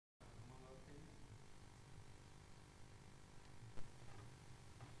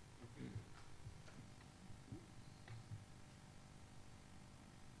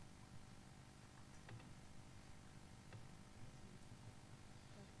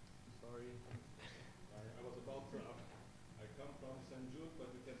I was about to, I come from St. Jude, but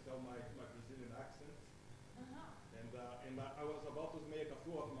you can tell my Brazilian accent. And I was about to make a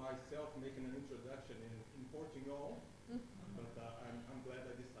fool of myself making an introduction in Portugal, but I'm glad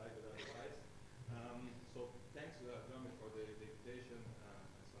I decided otherwise. So thanks, Jami, for the invitation.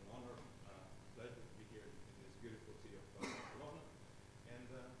 It's an honor, pleasure to be here in this beautiful city of Barcelona. And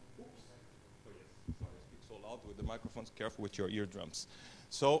oops, oh yes, sorry, I speak so loud with the microphones. Careful with your eardrums.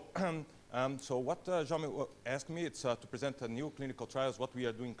 So, so what Jami asked me, it's to present a new clinical trials, what we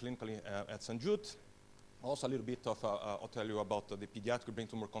are doing clinically at St. Jude. Also a little bit of, I'll tell you about the Pediatric Brain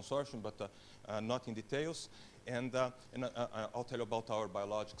Tumor Consortium, but not in details. And I'll tell you about our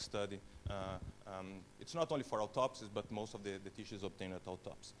biologic study. It's not only for autopsies, but most of the tissues obtained at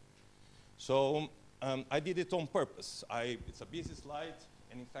autopsy. So I did it on purpose. It's a busy slide,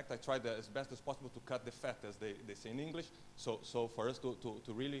 and in fact, I tried as best as possible to cut the fat, as they say in English. So for us to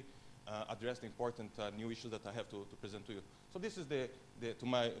really address the important new issues that I have to present to you. So this is to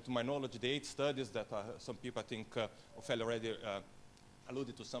my knowledge, the 8 studies that some people, I think, Ophelia already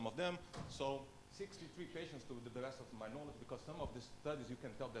alluded to some of them. So 63 patients to the best of my knowledge, because some of the studies you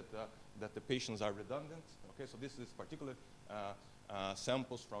can tell that the patients are redundant. Okay, so this is particular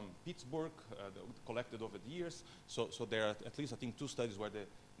samples from Pittsburgh collected over the years. So there are at least, I think, 2 studies where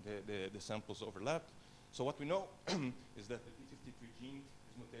the samples overlap. So what we know is that the P53 gene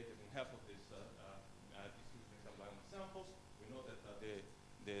is mutated in half of these samples. We know that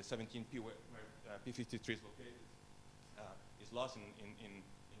the 17P where P53 is located is lost in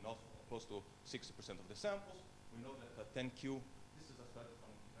close to 60% of the samples. We know that 10Q, this is a study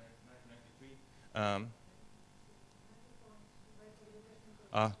from 1993.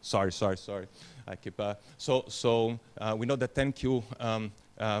 Sorry. I keep, we know that 10Q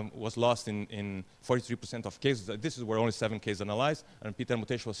was lost in 43% of cases. This is where only 7 cases analyzed, and P10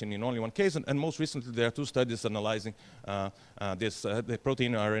 mutation was seen in only 1 case. And most recently, there are 2 studies analyzing the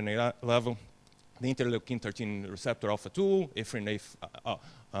protein RNA level, the interleukin-13 receptor alpha-2, ephrin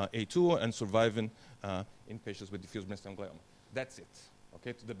A2, and survivin in patients with diffuse brainstem glioma. That's it.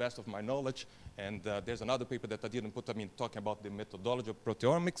 Okay, to the best of my knowledge. And there's another paper that I didn't put, talking about the methodology of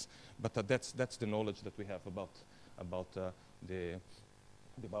proteomics, but that's the knowledge that we have about the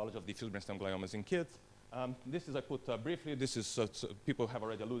biology of diffuse brainstem gliomas in kids. This is, I put briefly, this is, people have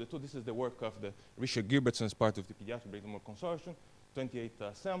already alluded to, this is the work of the Richard Gilbertson as part of the Pediatric Brain Tumor Consortium, 28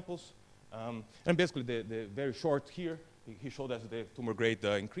 samples. And basically, the very short here, he showed as the tumor grade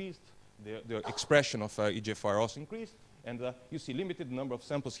increased, the expression of EGFR also increased. And you see limited number of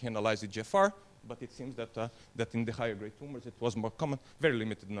samples he analyzed EGFR, but it seems that, that in the higher grade tumors it was more common, very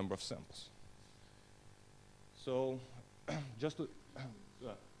limited number of samples. So just to,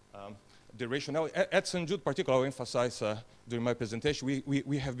 the rationale, at St. Jude particularly, I'll emphasize during my presentation,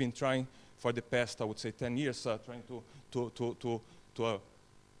 we have been trying for the past, I would say, 10 years, trying to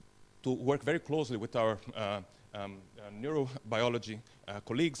work very closely with our neurobiology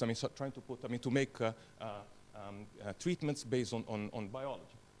colleagues, trying to put, to make treatments based on biology.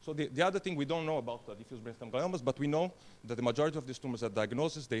 So the other thing we don't know about diffuse brainstem gliomas, but we know that the majority of these tumors at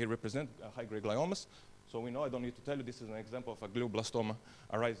diagnosis, they represent high-grade gliomas. So we know, I don't need to tell you, this is an example of a glioblastoma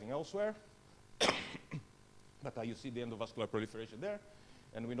arising elsewhere. But you see the endovascular proliferation there.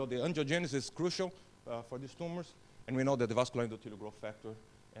 And we know the angiogenesis is crucial for these tumors. And we know that the vascular endothelial growth factor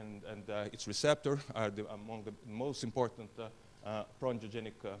and its receptor are among the most important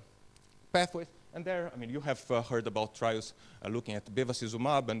pro-angiogenic pathways. And there, you have heard about trials looking at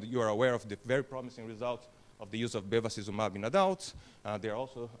bevacizumab, and you are aware of the very promising results of the use of bevacizumab in adults. There are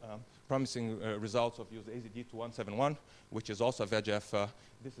also promising results of use AZD2171, which is also a VEGF.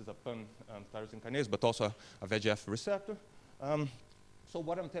 This is a pan-tyrosine kinase, but also a VEGF receptor. So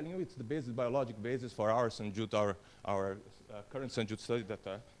what I'm telling you, it's the basic biologic basis for our St. Jude, our current St. Jude study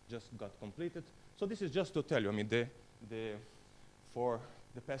that just got completed. So this is just to tell you, for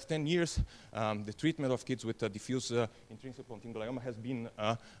the past 10 years, the treatment of kids with diffuse intrinsic pontine glioma has been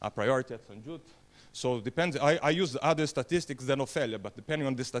a priority at St. Jude. So depends. I use other statistics than Ophelia, but depending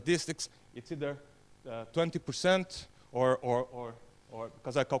on the statistics, it's either 20% or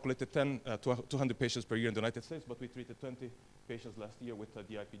because I calculated 200 patients per year in the United States, but we treated 20 patients last year with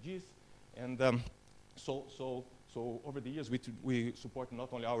DIPGs. And so over the years, we support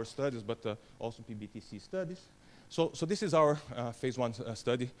not only our studies, but also PBTC studies. So this is our phase 1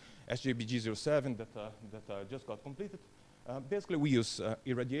 study, SJBG07, that just got completed. Basically, we use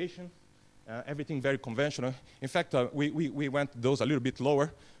irradiation, everything very conventional. In fact, we went those a little bit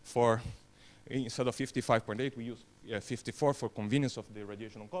lower for, instead of 55.8, we use 54 for convenience of the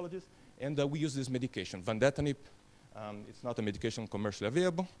radiation oncologist. And we use this medication, vandetanib. It's not a medication commercially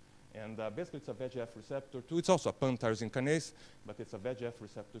available. And basically, it's a VEGF receptor 2. It's also a pan-tyrosine kinase, but it's a VEGF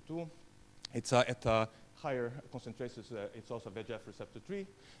receptor 2. It's at higher concentrations. It's also VEGF receptor 3.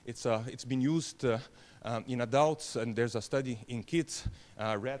 It's been used in adults, and there's a study in kids,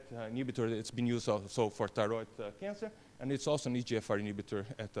 RET inhibitor. It's been used also for thyroid cancer, and it's also an EGFR inhibitor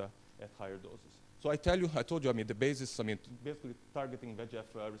at higher doses. So I told you, I mean, the basis, I mean, basically targeting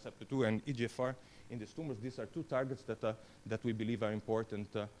VEGF receptor 2 and EGFR in these tumors. These are two targets that we believe are important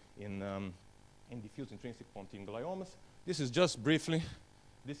in diffuse intrinsic pontine gliomas. This is just briefly.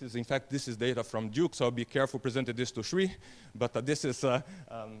 This is, in fact, this is data from Duke, so I'll be careful presenting this to Shri. But this is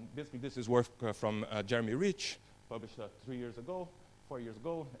basically this is work from Jeremy Rich, published 4 years ago,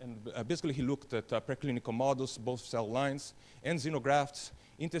 and basically he looked at preclinical models, both cell lines and xenografts.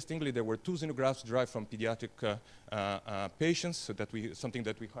 Interestingly, there were 2 xenografts derived from pediatric patients, so something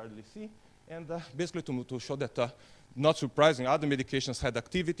that we hardly see, and basically to show that. Not surprising, other medications had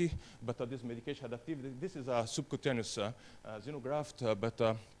activity, but this medication had activity. This is a subcutaneous xenograft,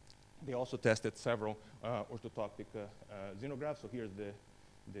 but they also tested several orthotopic xenografts. So here's the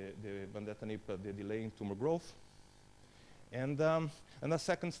vandetanib, the delay in tumor growth. And a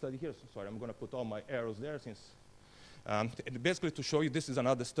second study here. So sorry, I'm going to put all my arrows there since. Basically, to show you, this is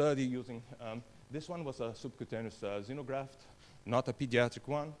another study using. This one was a subcutaneous xenograft, not a pediatric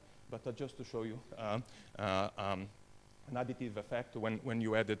one, but just to show you. An additive effect when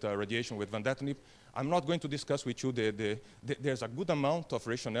you added radiation with vandetanib. I'm not going to discuss with you there's a good amount of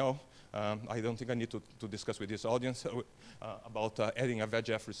rationale. I don't think I need to discuss with this audience about adding a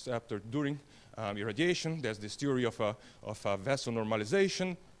VEGF receptor during irradiation. There's this theory of vessel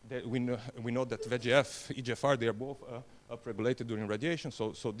normalization. We know that VEGF, EGFR, they are both upregulated during radiation.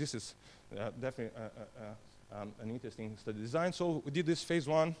 So this is definitely an interesting study design. So we did this phase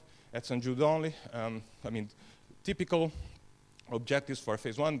 1 at St. Jude only. I mean, typical objectives for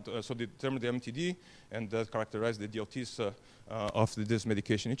phase 1, so determine the MTD and characterize the DLTs of this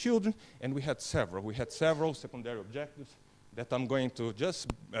medication in children. And we had several. We had several secondary objectives that I'm going to just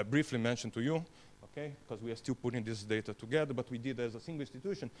briefly mention to you, okay? Because we are still putting this data together, but we did as a single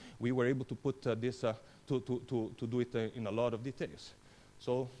institution. We were able to put this to do it in a lot of details.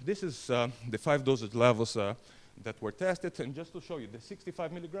 So this is the 5 dosage levels that were tested, and just to show you, the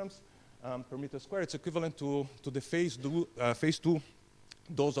 65 milligrams per meter square, it's equivalent to the phase 2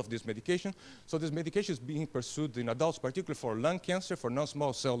 dose of this medication. So this medication is being pursued in adults, particularly for lung cancer, for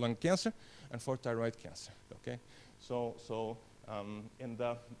non-small cell lung cancer, and for thyroid cancer, okay?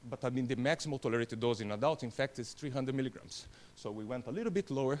 But I mean, the maximal tolerated dose in adults, in fact, is 300 milligrams. So we went a little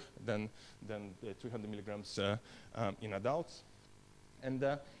bit lower than the 300 milligrams in adults. And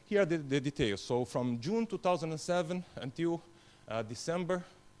here are the details. So from June 2007 until December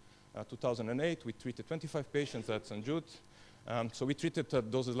 2008, we treated 25 patients at St. Jude. So we treated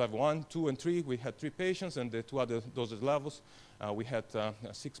doses level 1, 2, and 3. We had 3 patients, and the 2 other dosage levels, we had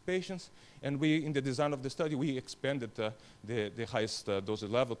 6 patients. And in the design of the study, we expanded the highest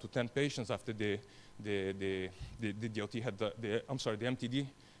dosage level to 10 patients after the DLT had the MTD,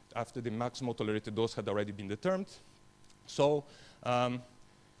 after the maximal tolerated dose had already been determined. So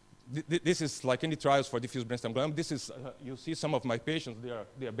this is like any trials for diffuse brainstem glioma. This is, you see some of my patients,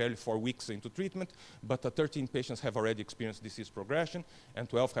 they are barely 4 weeks into treatment, but 13 patients have already experienced disease progression, and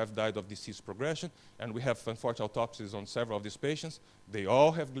 12 have died of disease progression. And we have, unfortunately, autopsies on several of these patients. They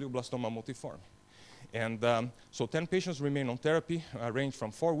all have glioblastoma multiforme. And so 10 patients remain on therapy, range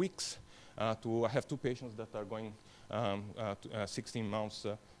from 4 weeks to I have 2 patients that are going 16 months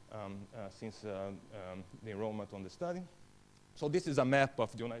since the enrollment on the study. So this is a map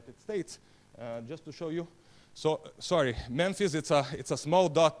of the United States, just to show you. So sorry, Memphis, it's a small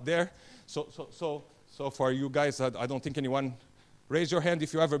dot there. So for you guys, I don't think anyone, raise your hand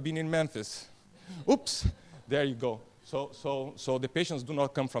if you've ever been in Memphis. Oops, there you go. So the patients do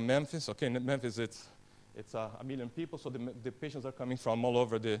not come from Memphis. Okay, in Memphis it's 1 million people, so the patients are coming from all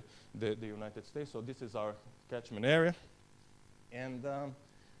over the United States. So this is our catchment area. And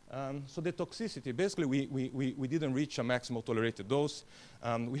so the toxicity, basically we didn't reach a maximal tolerated dose.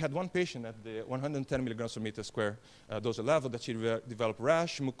 We had 1 patient at the 110 milligrams per meter square dose level that she developed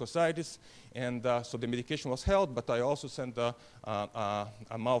rash, mucositis, and so the medication was held, but I also sent a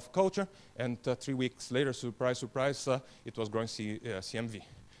mouth culture, and 3 weeks later, surprise, surprise, it was growing CMV.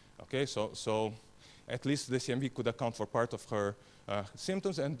 Okay, so at least the CMV could account for part of her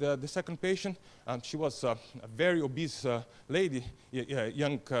symptoms. And the second patient, she was a very obese lady,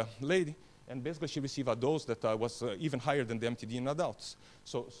 young lady, and basically she received a dose that was even higher than the MTD in adults.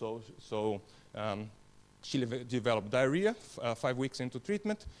 So She developed diarrhea 5 weeks into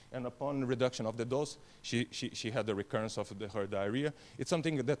treatment, and upon reduction of the dose, she had the recurrence of her diarrhea. It's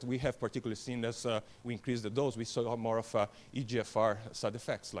something that we have particularly seen as we increase the dose. We saw more of EGFR side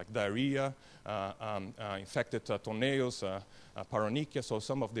effects, like diarrhea, infected toenails, paronychia, so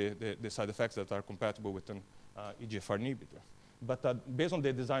some of the side effects that are compatible with an EGFR inhibitor. But based on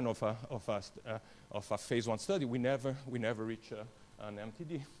the design of a phase 1 study, we never reach an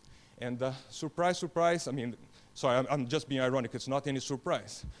MTD. And surprise, surprise, I mean, sorry, I'm just being ironic, it's not any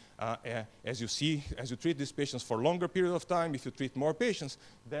surprise. As you see, as you treat these patients for a longer period of time, if you treat more patients,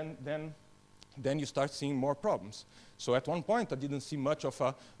 then you start seeing more problems. So at one point, I didn't see much of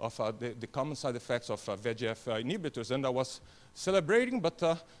the common side effects of VEGF inhibitors, and I was celebrating,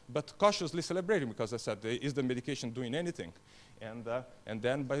 but cautiously celebrating, because I said, is the medication doing anything? And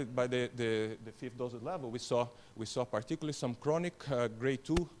then by the 5th dosage level, we saw particularly some chronic grade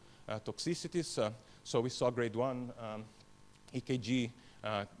 2 toxicities. So we saw grade 1 EKG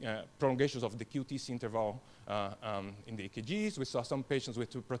prolongations of the QTC interval in the EKGs. We saw some patients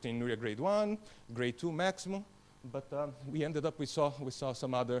with proteinuria grade 1, grade 2 maximum. But we ended up, we saw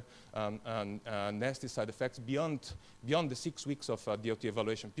some other nasty side effects beyond the 6 weeks of DLT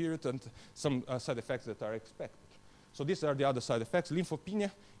evaluation period, and some side effects that are expected. So these are the other side effects. Lymphopenia,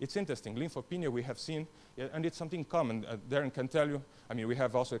 it's interesting. Lymphopenia we have seen, and it's something common. Darren can tell you, I mean, we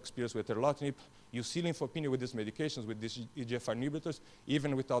have also experience with erlotinib. You see lymphopenia with these medications, with these EGFR inhibitors,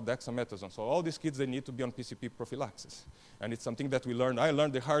 even without dexamethasone. So all these kids, they need to be on PCP prophylaxis. And it's something that we learned. I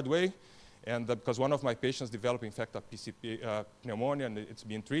learned the hard way, and because one of my patients developed, in fact, a PCP pneumonia, and it's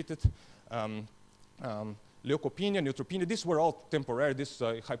being treated. Leukopenia, neutropenia, these were all temporary. This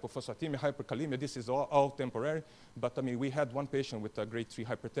hypophosphatemia, hyperkalemia, this is all temporary. But I mean, we had one patient with grade 3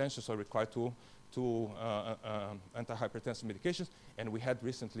 hypertension, so required two antihypertensive medications. And we had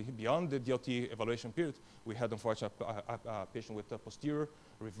recently, beyond the DLT evaluation period, we had, unfortunately, a patient with a posterior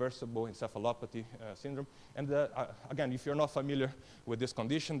reversible encephalopathy syndrome. And again, if you're not familiar with this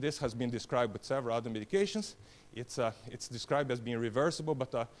condition, this has been described with several other medications. It's described as being reversible,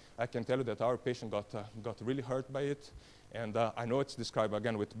 but I can tell you that our patient got really hurt by it. And I know it's described,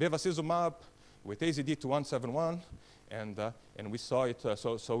 again, with bevacizumab, with AZD2171, and we saw it.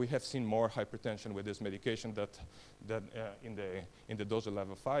 So we have seen more hypertension with this medication that in the dose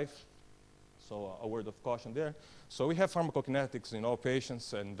level 5. So a word of caution there. So we have pharmacokinetics in all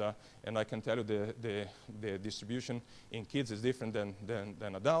patients, and I can tell you the distribution in kids is different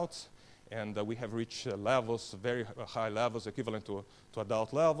than adults. And we have reached levels, very high levels, equivalent to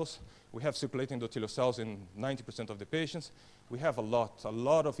adult levels. We have circulating endothelial cells in 90% of the patients. We have a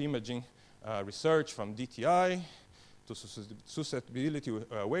lot of imaging research, from DTI to susceptibility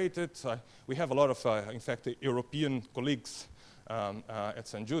weighted. We have a lot of, in fact, European colleagues at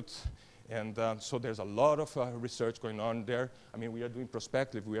St. Jude. And so there's a lot of research going on there. I mean, we are doing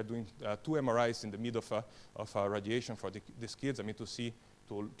prospective. We are doing 2 MRIs in the middle of radiation for these kids, I mean,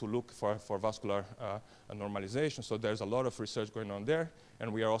 to look for vascular normalization. So there's a lot of research going on there.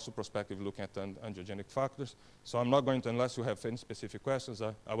 And we are also prospectively looking at angiogenic factors. So I'm not going to, unless you have any specific questions,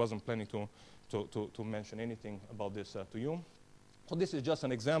 I wasn't planning to mention anything about this to you. So this is just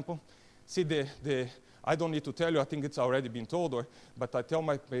an example. See, I don't need to tell you, I think it's already been told, but I tell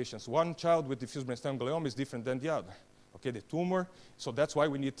my patients, one child with diffuse brainstem glioma is different than the other. Okay, the tumor, so that's why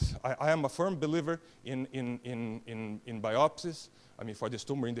we need, I am a firm believer in biopsies, I mean, for this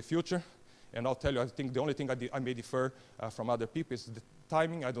tumor in the future. And I'll tell you, I think the only thing I may differ from other people is the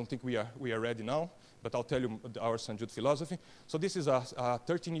timing. I don't think we are ready now, but I'll tell you our St. Jude philosophy. So this is a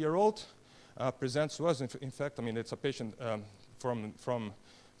 13-year-old, presents to us, in fact, I mean, it's a patient from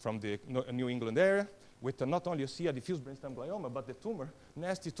the New England area with not only a diffuse brainstem glioma, but the tumor,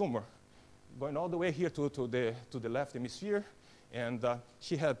 nasty tumor, going all the way here to the left hemisphere. And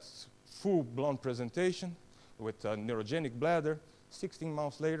she had full-blown presentation with a neurogenic bladder. 16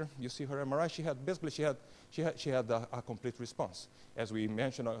 months later, you see her MRI. She had a complete response. As we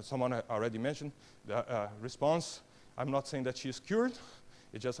mentioned, someone already mentioned, the response. I'm not saying that she's cured.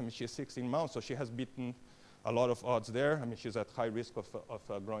 It's just, I mean, she's 16 months, so she has beaten a lot of odds there. I mean, she's at high risk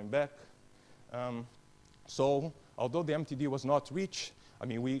of growing back. So although the MTD was not reached, I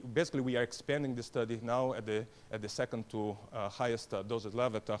mean, we are expanding the study now at the second to highest dosage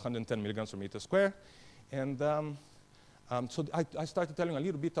level at 110 milligrams per meter square. And so I started telling a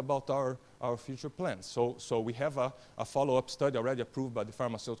little bit about our future plans. So we have a follow-up study already approved by the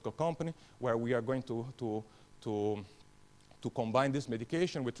pharmaceutical company, where we are going to combine this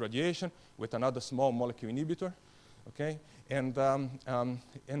medication with radiation with another small molecule inhibitor, okay?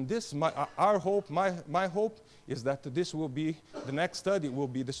 And this, our hope, my hope is that this will be, the next study will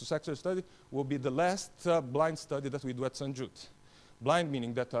be, the successor study, will be the last blind study that we do at St. Jude. Blind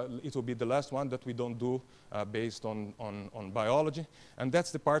meaning that it will be the last one that we don't do based on biology. And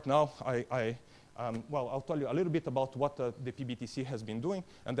that's the part now well, I'll tell you a little bit about what the PBTC has been doing,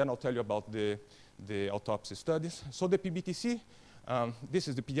 and then I'll tell you about the autopsy studies. So the PBTC, this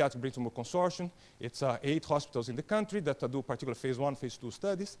is the Pediatric Brain Tumor Consortium. It's 8 hospitals in the country that do particular phase 1, phase 2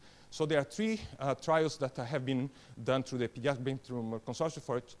 studies. So there are 3 trials that have been done through the Pediatric Brain Tumor Consortium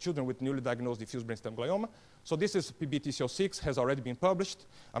for children with newly diagnosed diffuse brainstem glioma. So this is PBTC06, has already been published.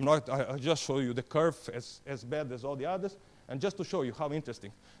 I'll just show you the curve as bad as all the others. And just to show you how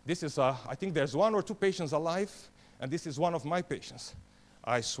interesting. This is, I think there's 1 or 2 patients alive, and this is one of my patients.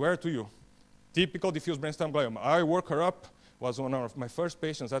 I swear to you, typical diffuse brainstem glioma. I work her up, was one of my first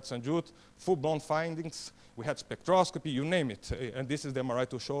patients at St. Jude, full-blown findings. We had spectroscopy, you name it. And this is the MRI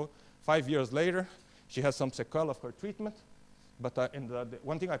to show. 5 years later, she has some sequelae of her treatment. But the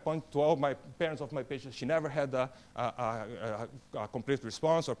one thing I point to all my parents of my patients, she never had a complete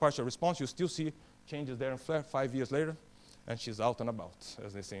response or partial response. You still see changes there in flare 5 years later. And she's out and about,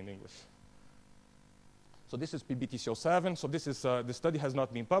 as they say in English. So this is PBTC07. So this is, the study has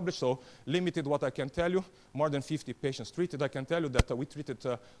not been published, so limited what I can tell you. More than 50 patients treated. I can tell you that we treated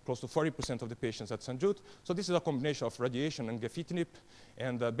close to 40% of the patients at St. Jude. So this is a combination of radiation and gefitinib.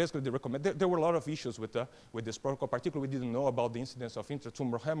 And basically, they recommend, there were a lot of issues with this protocol. Particularly, we didn't know about the incidence of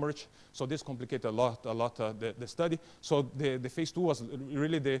intratumoral hemorrhage. So this complicated a lot the study. So the phase 2 was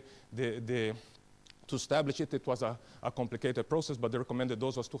really to establish it, it was a complicated process, but the recommended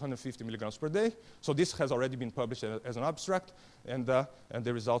dose was 250 milligrams per day. So this has already been published as an abstract, and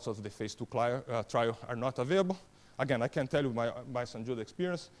the results of the phase 2 trial are not available. Again, I can tell you my St. Jude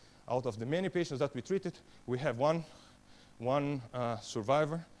experience. Out of the many patients that we treated, we have one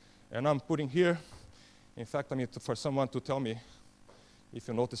survivor, and I'm putting here, in fact, I mean, for someone to tell me if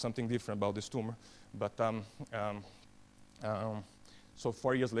you notice something different about this tumor, but so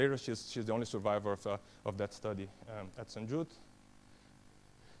 4 years later, she's the only survivor of that study at St. Jude.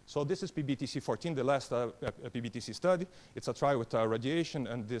 So this is PBTC14, the last PBTC study. It's a trial with radiation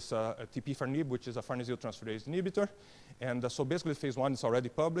and this TP-farnib, which is a farnesyl transferase inhibitor. And so basically, phase 1 is already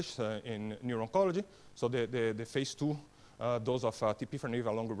published in neuro-oncology. So the phase 2 dose of TP-farnib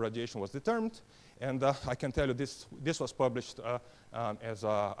along with radiation was determined. And I can tell you this was published as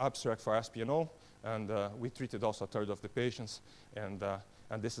an abstract for ASPNO. And we treated also a third of the patients, and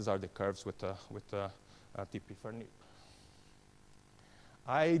these are the curves with TP-farnib.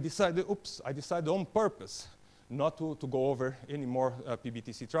 I decided on purpose not to go over any more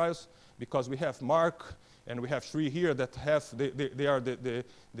PBTC trials, because we have Mark and we have Sri here that they are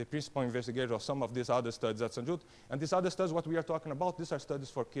the principal investigators of some of these other studies at St. Jude. And these other studies, what we are talking about, these are studies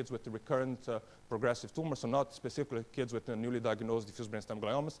for kids with recurrent progressive tumors, so not specifically kids with newly diagnosed diffuse brainstem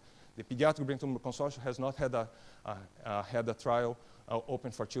gliomas. The Pediatric Brain Tumor Consortium has not had a trial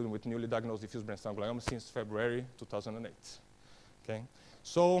open for children with newly diagnosed diffuse brainstem glioma since February 2008. Okay,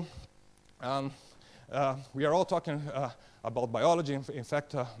 so we are all talking about biology. In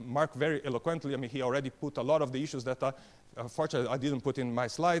fact, Mark very eloquently, I mean, he already put a lot of the issues that, unfortunately, I didn't put in my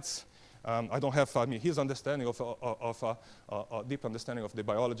slides. I don't have, I mean, his understanding of deep understanding of the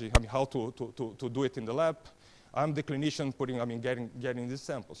biology, I mean, how to do it in the lab. I'm the clinician getting these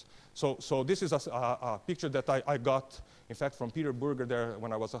samples. So this is a picture that I got, in fact, from Peter Burger there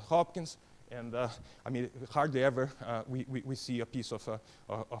when I was at Hopkins. And I mean, hardly ever we see a piece of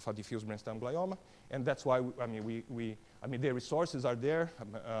a diffuse brainstem glioma, and that's why I mean the resources are there,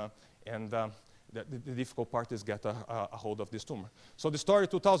 and the difficult part is get a hold of this tumor. So the story,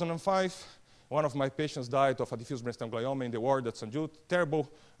 2005. One of my patients died of a diffuse brainstem glioma in the ward at St. Jude.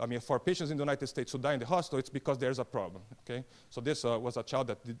 Terrible. I mean, for patients in the United States who die in the hospital, it's because there's a problem. Okay. So this was a child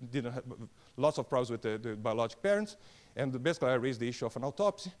that didn't have lots of problems with the biologic parents. And basically, I raised the issue of an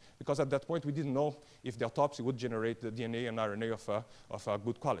autopsy, because at that point, we didn't know if the autopsy would generate the DNA and RNA of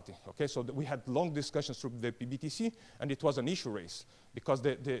good quality. Okay, so we had long discussions through the PBTC, and it was an issue raised, because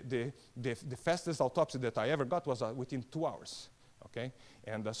the fastest autopsy that I ever got was within 2 hours. Okay,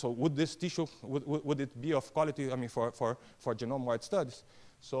 and so would this tissue, would it be of quality, I mean, for genome-wide studies?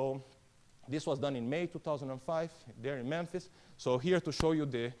 So this was done in May 2005, there in Memphis. So here to show you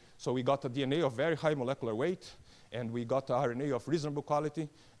so we got a DNA of very high molecular weight, and we got RNA of reasonable quality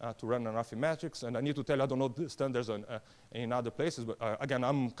to run an Affymetrix. And I need to tell you, I don't know the standards in other places, but again,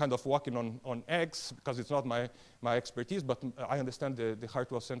 I'm kind of walking on eggs, because it's not my expertise, but I understand the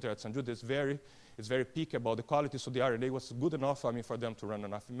Hartwell Center at St. Jude is very picky about the quality, so the RNA was good enough, I mean, for them to run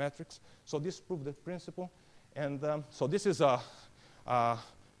an Affymetrix. So this proved the principle. And so this is a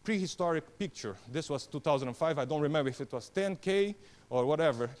prehistoric picture. This was 2005. I don't remember if it was 10K or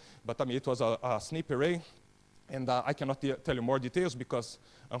whatever, but I mean, it was a SNP array. And I cannot tell you more details because,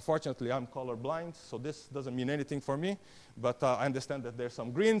 unfortunately, I'm colorblind, so this doesn't mean anything for me. But I understand that there's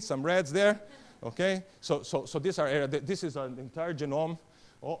some greens, some reds there. Okay, so these are this is an entire genome,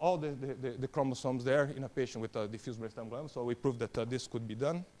 all the chromosomes there in a patient with diffuse brainstem glioma. So we proved that this could be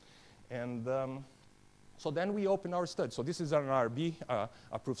done. And so then we open our study. So this is an RB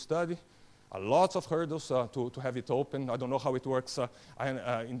approved study. Lots of hurdles to have it open. I don't know how it works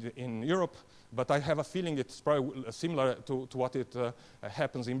in Europe, but I have a feeling it's probably similar to what it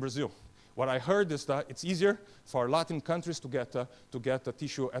happens in Brazil. What I heard is that it's easier for Latin countries to get a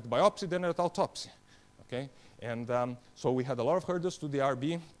tissue at biopsy than at autopsy. Okay, and so we had a lot of hurdles to the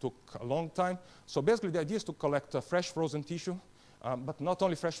RB. Took a long time. So basically, the idea is to collect fresh frozen tissue. But not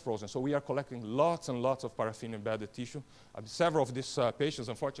only fresh frozen, so we are collecting lots and lots of paraffin-embedded tissue. Several of these patients,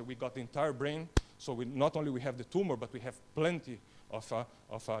 unfortunately, we got the entire brain, so not only we have the tumor, but we have plenty of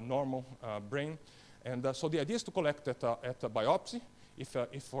a normal brain. And so the idea is to collect at a biopsy.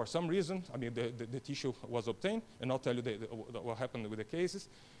 If for some reason, I mean, the tissue was obtained, and I'll tell you what happened with the cases.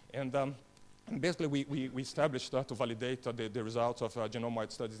 And basically, we established to validate the results of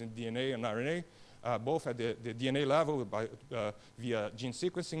genome-wide studies in DNA and RNA. Both at the DNA level via gene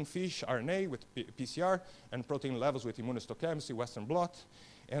sequencing, FISH, RNA with PCR, and protein levels with immunohistochemistry, Western blot.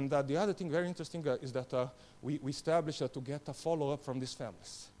 And the other thing very interesting is that we established to get a follow-up from these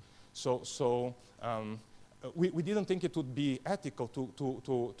families. So we didn't think it would be ethical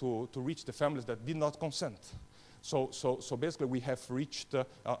to reach the families that did not consent. So basically, we have reached,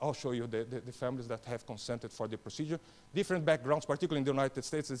 I'll show you the families that have consented for the procedure. Different backgrounds, particularly in the United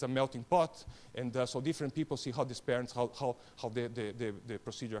States, is a melting pot. And so different people see how these parents, how the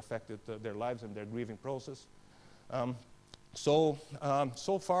procedure affected their lives and their grieving process. So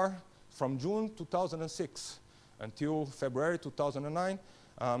far, from June 2006 until February 2009,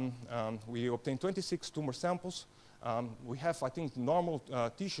 we obtained 26 tumor samples. We have, I think, normal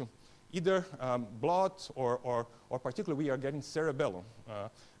tissue, either blood or particularly we are getting cerebellum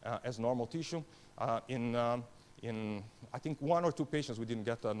as normal tissue. In I think 1 or 2 patients we didn't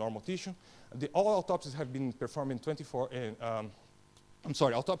get normal tissue. All autopsies have been performed in 24.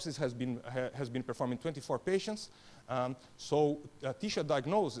 Autopsies has been performed in 24 patients. Tissue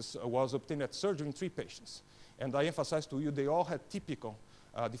diagnosis was obtained at surgery in 3 patients. And I emphasize to you, they all had typical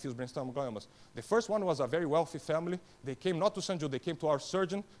diffuse brainstem gliomas. The first one was a very wealthy family. They came not to St. Jude, they came to our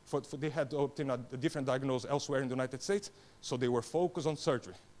surgeon. They had obtained a different diagnosis elsewhere in the United States, so they were focused on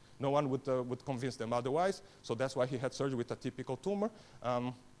surgery. No one would convince them otherwise, so that's why he had surgery with a typical tumor.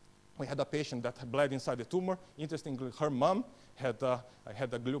 We had a patient that bled inside the tumor. Interestingly, her mom had a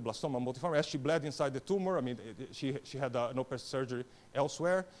glioblastoma multiforme. As she bled inside the tumor, I mean, she had an open surgery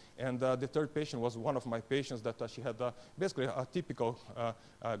elsewhere. And the third patient was one of my patients that she had basically a typical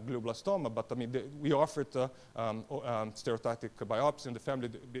glioblastoma. But I mean, we offered stereotactic biopsy, and the family,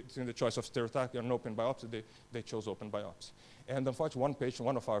 between the choice of stereotactic and open biopsy, they chose open biopsy. And unfortunately,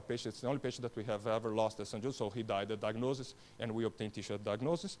 one of our patients, the only patient that we have ever lost at St. Jude, so he died at diagnosis, and we obtained tissue at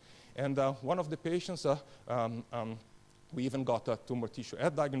diagnosis. And one of the patients, we even got tumor tissue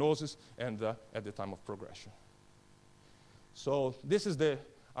at diagnosis and at the time of progression. So this is the,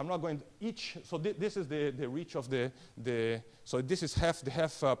 I'm not going to each, so this is the reach of so this is the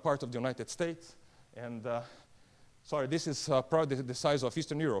half part of the United States. And sorry, this is probably the size of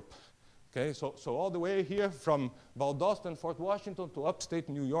Eastern Europe. Okay, so all the way here from Valdosta, Fort Washington to upstate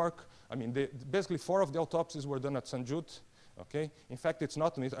New York. I mean, basically 4 of the autopsies were done at St. Jude. Okay, in fact, it's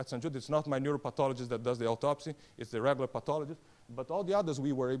not at St. Jude. It's not my neuropathologist that does the autopsy. It's the regular pathologist. But all the others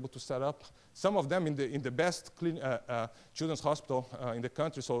we were able to set up. Some of them in the best children's hospital in the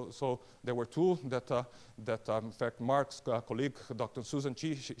country. So there were 2 that in fact, Mark's colleague, Dr. Susan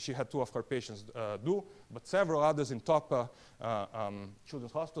Chi, she had 2 of her patients do, but several others in top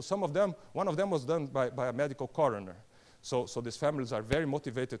children's hospitals. Some of them, one of them was done by a medical coroner. So these families are very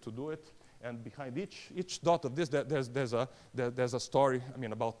motivated to do it. And behind each dot of this, there's a story. I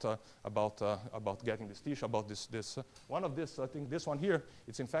mean, about getting this tissue, about this. One of this, I think this one here,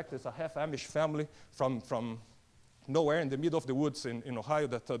 it's a half Amish family from nowhere in the middle of the woods in Ohio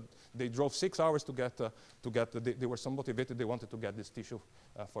that they drove 6 hours to get. They were so motivated they wanted to get this tissue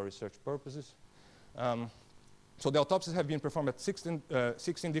for research purposes. So the autopsies have been performed at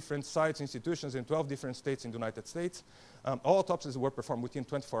 16 different sites, institutions in 12 different states in the United States. All autopsies were performed within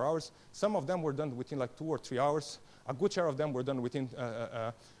 24 hours. Some of them were done within like 2 or 3 hours. A good share of them were done within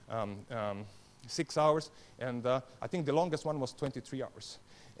 6 hours. And I think the longest one was 23 hours.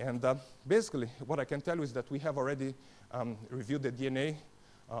 And basically, what I can tell you is that we have already reviewed the DNA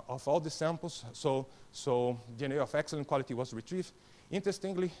of all the samples. So DNA of excellent quality was retrieved.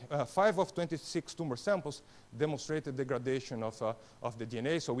 Interestingly, 5 of 26 tumor samples demonstrated degradation of the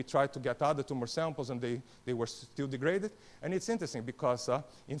DNA. So we tried to get other tumor samples, and they were still degraded. And it's interesting because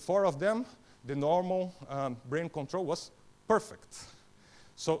in 4 of them, the normal brain control was perfect.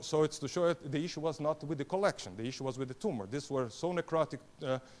 So it's to show it, the issue was not with the collection. The issue was with the tumor. These were so necrotic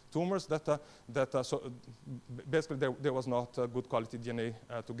tumors that so basically there was not good quality DNA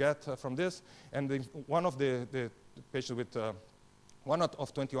to get from this. And one of the patients with one out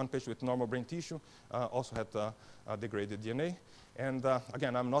of 21 patients with normal brain tissue also had degraded DNA. And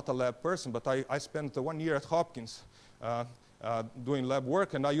again, I'm not a lab person, but I spent 1 year at Hopkins doing lab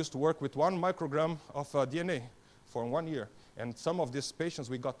work, and I used to work with 1 microgram of DNA for 1 year. And some of these patients,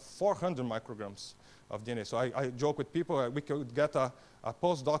 we got 400 micrograms of DNA. So I joke with people, we could get a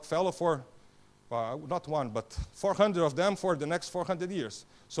postdoc fellow for, not 1, but 400 of them for the next 400 years.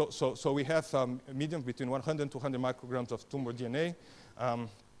 So we have a medium between 100 and 200 micrograms of tumor DNA.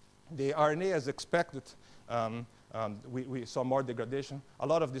 The RNA, as expected, we saw more degradation. A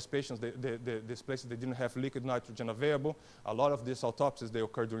lot of these patients, these places, they didn't have liquid nitrogen available. A lot of these autopsies, they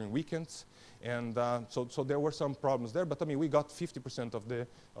occur during weekends. And so there were some problems there. But I mean, we got 50%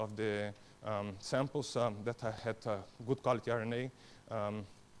 of the samples that had good quality RNA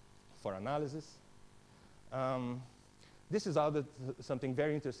for analysis. This is something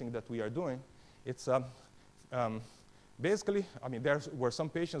very interesting that we are doing. It's basically, I mean, there were some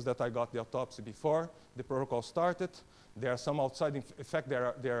patients that I got the autopsy before the protocol started. There are some outside. In fact,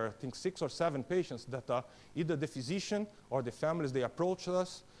 there are I think 6 or 7 patients that either the physician or the families, they approached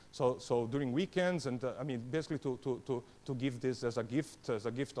us. So during weekends, and I mean, basically to give this as a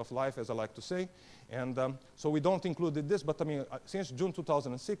gift of life, as I like to say. And so we don't include this, but I mean, since June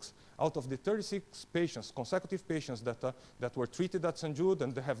 2006, out of the 36 patients, consecutive patients that were treated at St. Jude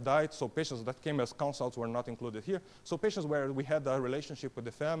and they have died, so patients that came as consults were not included here. So patients where we had a relationship with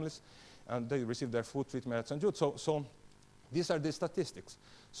the families, and they received their full treatment at St. Jude. So these are the statistics.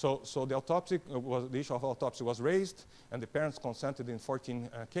 So the autopsy the issue of autopsy was raised, and the parents consented in 14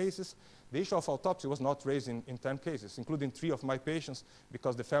 cases. The issue of autopsy was not raised in 10 cases, including 3 of my patients,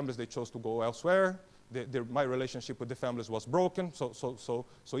 because the families, they chose to go elsewhere. My relationship with the families was broken. So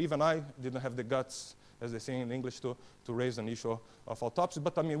even I didn't have the guts, as they say in English, to raise an issue of autopsy.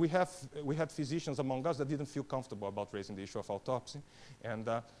 But I mean, we had physicians among us that didn't feel comfortable about raising the issue of autopsy, and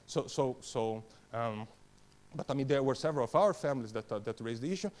but I mean, there were several of our families that raised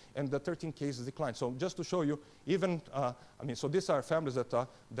the issue, and the 13 cases declined. So just to show you, even, I mean, so these are families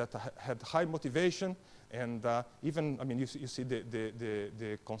that had high motivation, and even, I mean, you see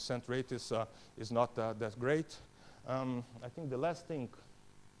the consent rate is not that great. I think the last thing,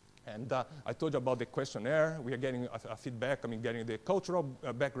 and I told you about the questionnaire. We are getting a feedback, I mean, getting the cultural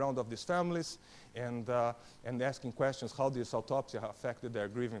background of these families, and asking questions, how this autopsy affected their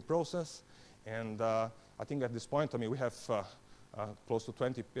grieving process. And I think at this point, I mean, we have close to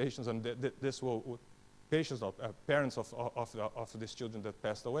 20 patients, and this will patients, parents of these children that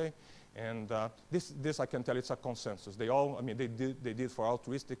passed away. And this I can tell it's a consensus. They all, I mean, they did for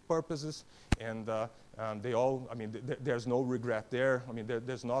altruistic purposes, and they all, I mean, there's no regret there. I mean,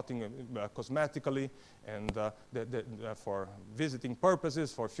 there's nothing cosmetically, and for visiting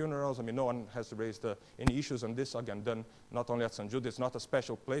purposes, for funerals. I mean, no one has raised any issues, and this again done not only at St. Jude. It's not a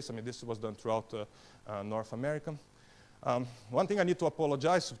special place. I mean, this was done throughout North America. One thing I need to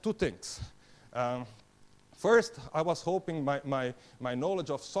apologize. 2 things. First, I was hoping my knowledge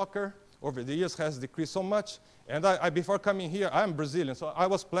of soccer over the years has decreased so much. And before coming here, I'm Brazilian, so I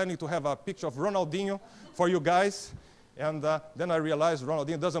was planning to have a picture of Ronaldinho for you guys. And then I realized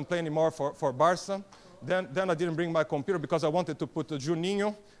Ronaldinho doesn't play anymore for Barca. Then I didn't bring my computer because I wanted to put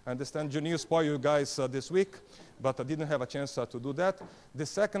Juninho. I understand Juninho spoiled you guys this week, but I didn't have a chance to do that. The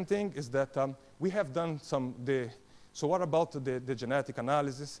second thing is that we have done so what about the genetic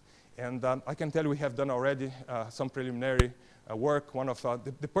analysis? And I can tell you we have done already some preliminary work. One of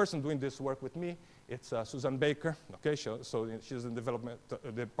the person doing this work with me, it's Susan Baker. Okay, so she's in the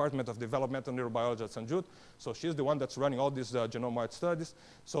Department of Developmental Neurobiology at St. Jude. So she's the one that's running all these genome-wide studies.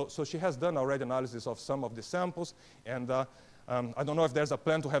 So she has done already analysis of some of the samples. And I don't know if there's a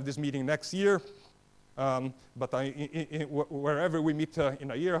plan to have this meeting next year. But wherever we meet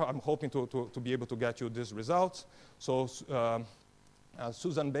in a year, I'm hoping to be able to get you these results. So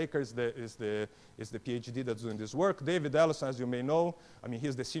Susan Baker is the PhD that's doing this work. David Ellison, as you may know, I mean,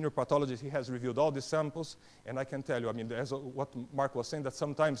 he's the senior pathologist. He has reviewed all these samples. And I can tell you, I mean, as what Mark was saying, that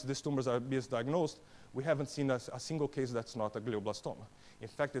sometimes these tumors are misdiagnosed. We haven't seen a single case that's not a glioblastoma. In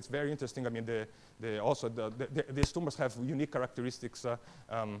fact, it's very interesting. I mean, these tumors have unique characteristics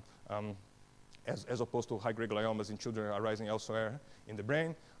as opposed to high-grade gliomas in children arising elsewhere in the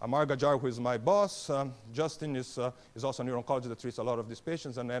brain. Amar Gajar, who is my boss. Justin is also a neuro-oncologist that treats a lot of these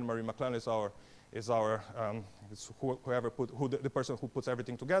patients, and Anne-Marie McClellan is the person who puts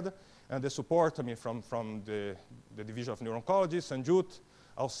everything together. And the support, I mean, from the Division of Neuro-Oncology, St. Jude.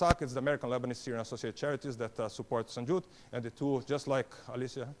 Al-Saq is the American Lebanese Syrian Associated Charities that support St. Jude. And the two, just like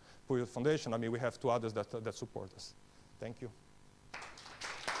Alicia Puyo Foundation, I mean, we have two others that support us. Thank you.